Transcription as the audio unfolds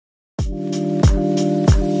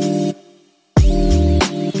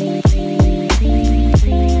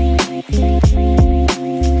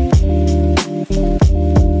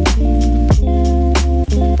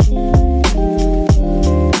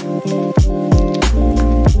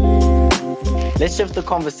Let's shift the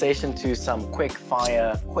conversation to some quick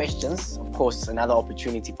fire questions. Of course, another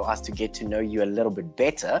opportunity for us to get to know you a little bit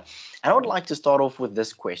better. And I would like to start off with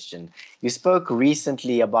this question. You spoke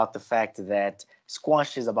recently about the fact that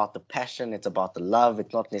squash is about the passion, it's about the love,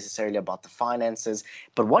 it's not necessarily about the finances.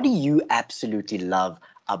 But what do you absolutely love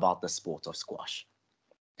about the sport of squash?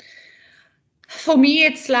 For me,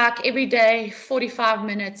 it's like every day, 45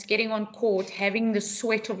 minutes, getting on court, having the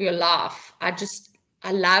sweat of your life.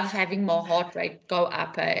 I love having my heart rate go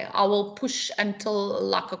up. I will push until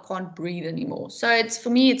like I can't breathe anymore. So for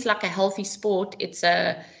me, it's like a healthy sport.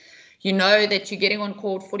 You know that you're getting on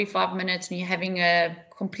court 45 minutes and you're having a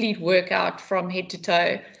complete workout from head to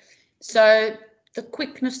toe. So the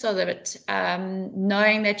quickness of it,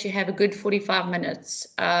 knowing that you have a good 45 minutes,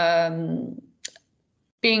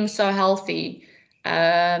 being so healthy,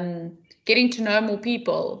 getting to know more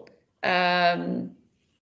people,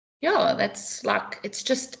 it's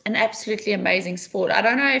just an absolutely amazing sport. I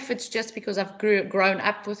don't know if it's just because I've grown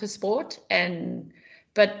up with the sport,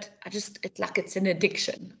 but it's an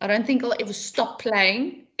addiction. I don't think I'll ever stop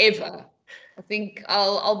playing ever. I think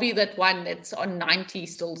I'll be that one that's on 90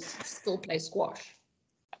 still play squash.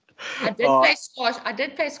 I did play squash. I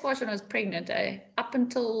did play squash when I was pregnant, up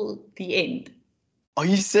until the end. Are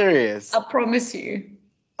you serious? I promise you.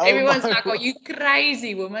 Everyone's like, "Are you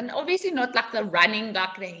crazy, woman?" Obviously not like the running,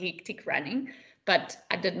 like the hectic running, but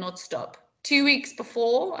I did not stop. 2 weeks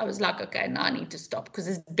before, I was like, okay, now I need to stop because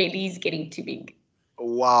his belly's getting too big.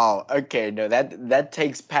 Wow. Okay. No, that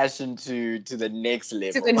takes passion to the next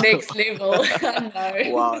level. To the next level. I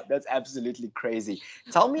know. Wow, that's absolutely crazy.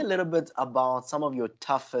 Tell me a little bit about some of your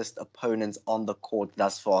toughest opponents on the court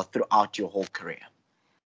thus far throughout your whole career.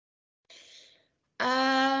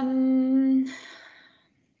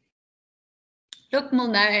 Look,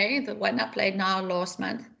 Milne, the one I played now last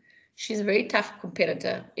month, she's a very tough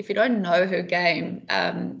competitor. If you don't know her game,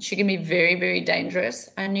 she can be very, very dangerous.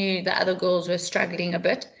 I knew the other girls were struggling a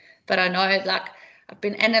bit, but I know I've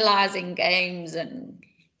been analyzing games and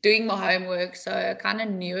doing my homework, so I kind of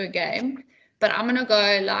knew her game. But I'm going to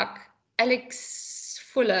go Alex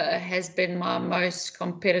Fuller has been my most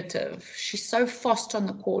competitive. She's so fast on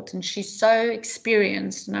the court and she's so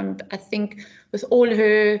experienced. And I think with all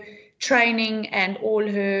her training and all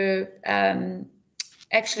her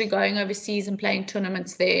actually going overseas and playing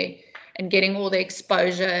tournaments there and getting all the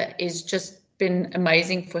exposure is just been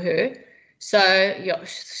amazing for her. So yeah,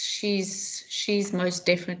 she's most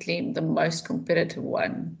definitely the most competitive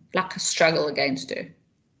one. Like a struggle against her.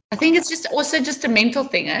 I think it's just a mental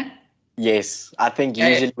thing, eh? Yes, I think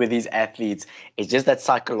usually with these athletes, it's just that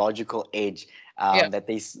psychological edge that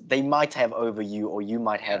they might have over you or you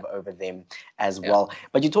might have over them as well.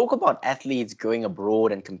 But you talk about athletes going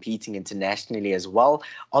abroad and competing internationally as well.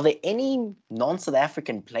 Are there any non-South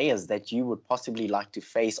African players that you would possibly like to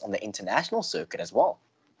face on the international circuit as well?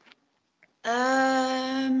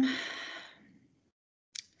 I'd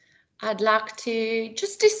like to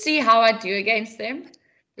see how I do against them.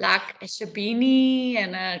 Like a Shabini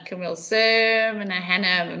and a Camille Serm and a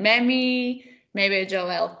Hannah Mammy, maybe a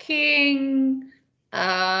Joelle King,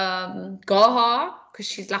 Gaha, because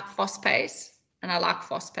she's like fast pace and I like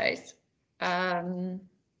fast pace.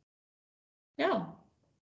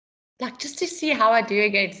 Just to see how I do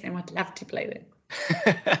against them. I'd love to play them.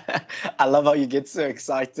 I love how you get so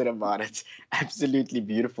excited about it. Absolutely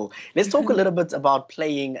beautiful. Let's talk a little bit about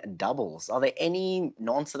playing doubles. Are there any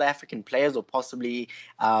non-South African players or possibly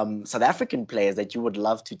South African players that you would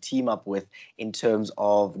love to team up with in terms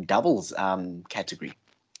of doubles category?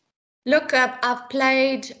 Look, I've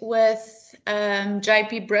played with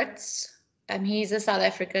JP Brits. He's a South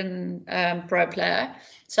African pro player.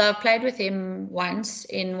 So I've played with him once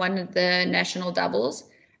in one of the national doubles.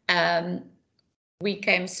 We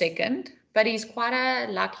came second, but he's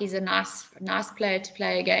he's a nice player to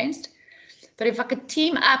play against. But if I could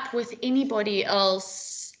team up with anybody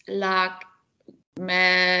else like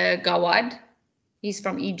Gawad, he's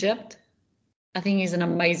from Egypt. I think he's an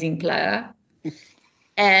amazing player.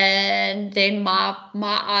 And then my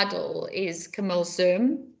idol is Camille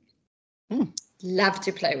Serm. Love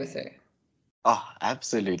to play with her. Oh,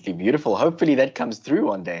 absolutely beautiful. Hopefully that comes through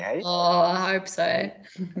one day, hey? Oh, I hope so.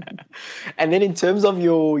 And then in terms of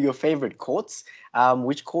your favorite courts,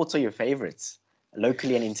 which courts are your favorites,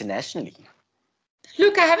 locally and internationally?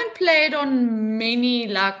 Look, I haven't played on many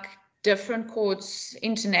different courts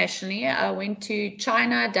internationally. I went to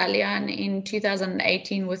China, Dalian, in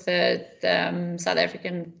 2018 with the South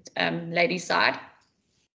African ladies side.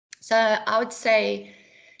 So I would say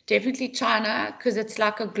definitely China, because it's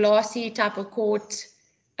like a glassy type of court,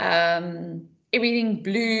 everything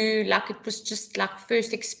blue, like it was just like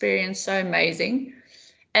first experience, so amazing.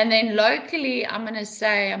 And then locally, I'm going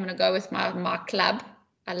to go with my club.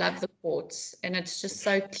 I love the courts, and it's just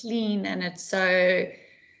so clean, and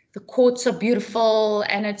the courts are beautiful,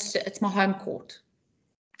 and it's my home court.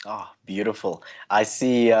 Oh, beautiful. I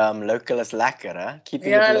see local is lekker, huh?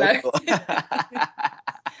 Keeping it local.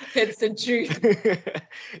 It's the truth.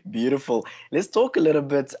 Beautiful. Let's talk a little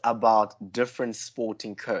bit about different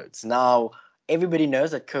sporting codes. Now, everybody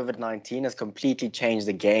knows that COVID-19 has completely changed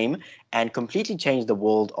the game and completely changed the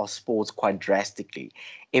world of sports quite drastically.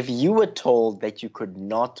 If you were told that you could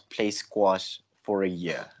not play squash for a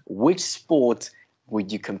year, which sport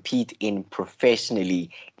would you compete in professionally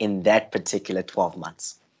in that particular 12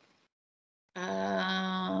 months?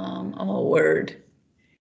 A word.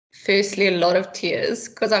 Firstly, a lot of tears,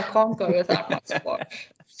 because I can't go without my squash.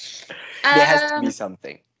 There has to be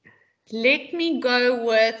something. Let me go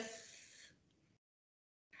with...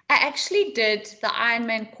 I actually did the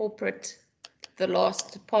Ironman corporate the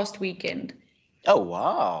past weekend. Oh,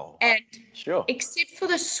 wow. And sure. Except for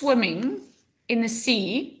the swimming in the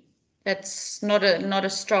sea, that's not a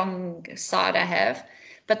strong side I have,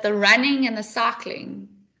 but the running and the cycling,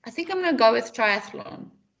 I think I'm going to go with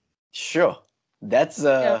triathlon. Sure. That's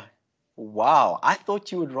wow. I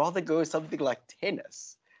thought you would rather go something like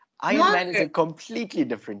tennis. Ironman is a completely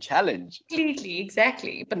different challenge. Completely,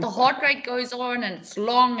 exactly. But the heart rate goes on, and it's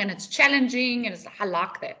long, and it's challenging, and I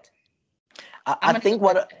like that. I think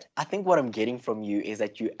what I'm getting from you is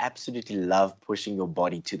that you absolutely love pushing your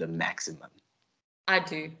body to the maximum. I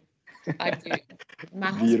do.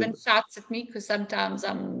 My husband shouts at me because sometimes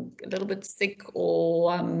I'm a little bit sick,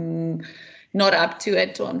 or I'm not up to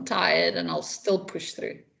it, or I'm tired, and I'll still push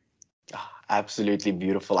through. Oh, absolutely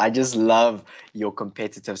beautiful. I just love your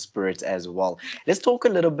competitive spirit as well. Let's talk a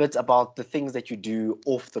little bit about the things that you do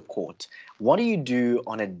off the court. What do you do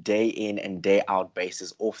on a day in and day out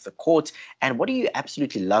basis off the court? And what do you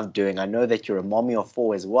absolutely love doing? I know that you're a mommy of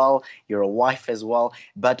 4 as well. You're a wife as well.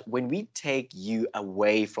 But when we take you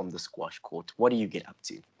away from the squash court, what do you get up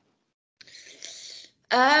to?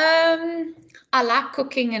 I like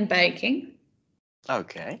cooking and baking.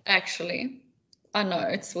 Okay. Actually. I know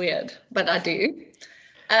it's weird, but I do.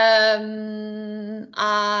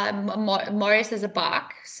 Maurice has a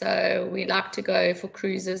bike, so we like to go for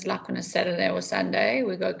cruises, like on a Saturday or Sunday.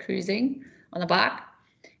 We go cruising on the bike.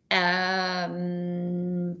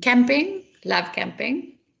 Camping, love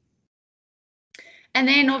camping. And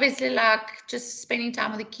then obviously like just spending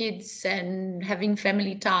time with the kids and having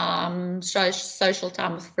family time, social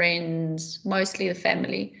time with friends, mostly the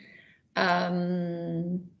family.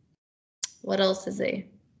 What else is there?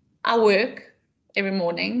 I work every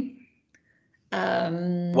morning.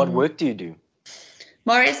 What work do you do?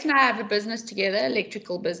 Maurice and I have a business together,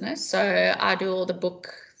 electrical business. So I do all the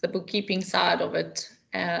bookkeeping side of it.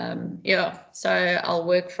 So I'll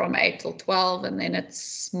work from 8 till 12, and then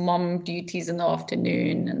it's mom duties in the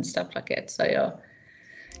afternoon and stuff like that. So yeah,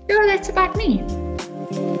 that's about me.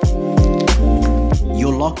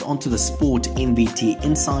 You're locked onto the Sport NVT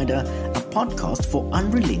Insider, a podcast for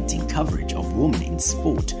unrelenting coverage of women in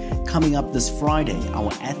sport. Coming up this Friday,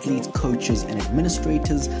 our athletes, coaches, and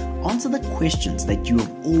administrators answer the questions that you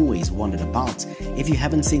have always wondered about. If you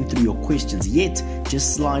haven't sent through your questions yet,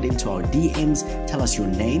 just slide into our DMs, tell us your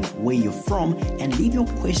name, where you're from, and leave your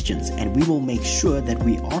questions, and we will make sure that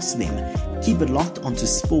we ask them. Keep it locked onto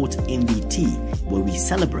Sport NVT, where we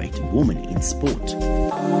celebrate women in sport.